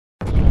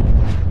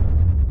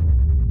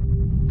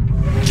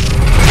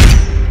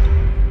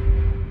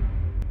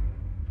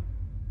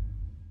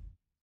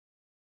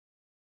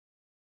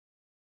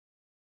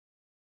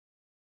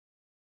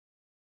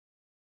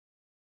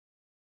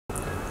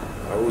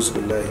A'udhu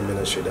billahi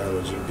minash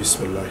shaitanir rajim.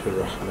 Bismillahir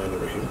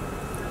rahmanir rahim.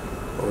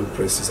 All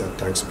praises and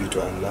thanks be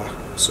to Allah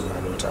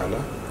subhanahu wa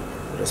ta'ala.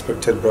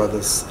 Respected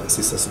brothers and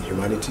sisters in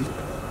humanity,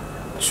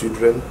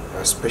 children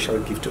are a special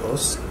gift to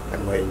us,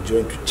 and we're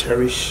enjoying to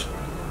cherish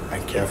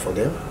and care for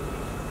them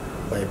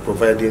by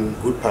providing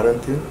good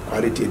parenting,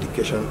 quality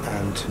education,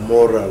 and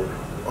moral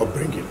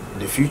upbringing.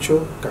 The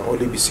future can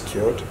only be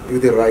secured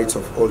if the rights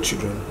of all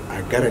children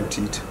are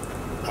guaranteed,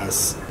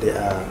 as they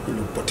are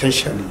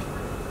potentially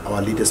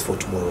our leaders for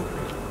tomorrow.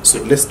 So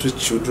let's treat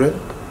children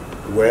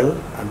well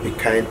and be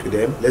kind to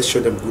them. Let's show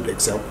them good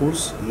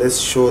examples. Let's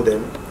show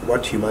them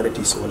what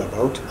humanity is all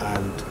about,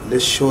 and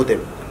let's show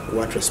them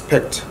what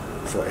respect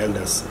for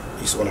elders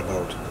is all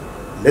about.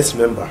 Let's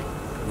remember,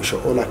 we shall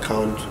all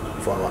account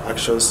for our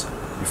actions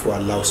before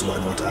Allah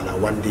subhanahu wa ta'ala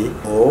one day,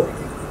 or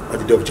on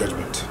the day of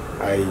judgment.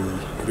 I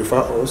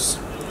refer us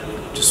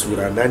to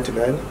Surah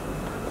 99,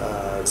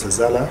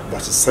 Zalzala,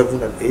 verses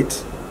 7 and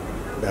 8,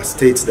 that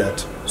states that,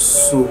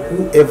 so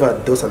whoever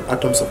does an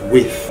atom's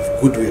weight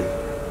of goodwill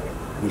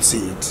will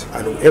see it,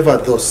 and whoever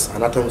does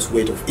an atom's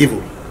weight of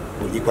evil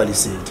will equally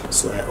see it.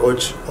 So I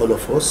urge all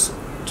of us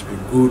to be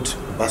good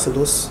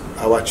ambassadors,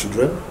 our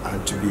children,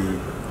 and to be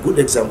good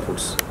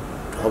examples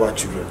to our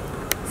children,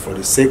 for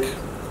the sake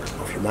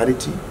of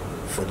humanity,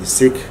 for the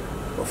sake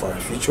of our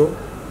future,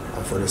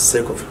 and for the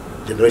sake of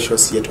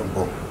generations yet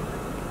unborn.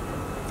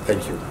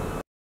 Thank you.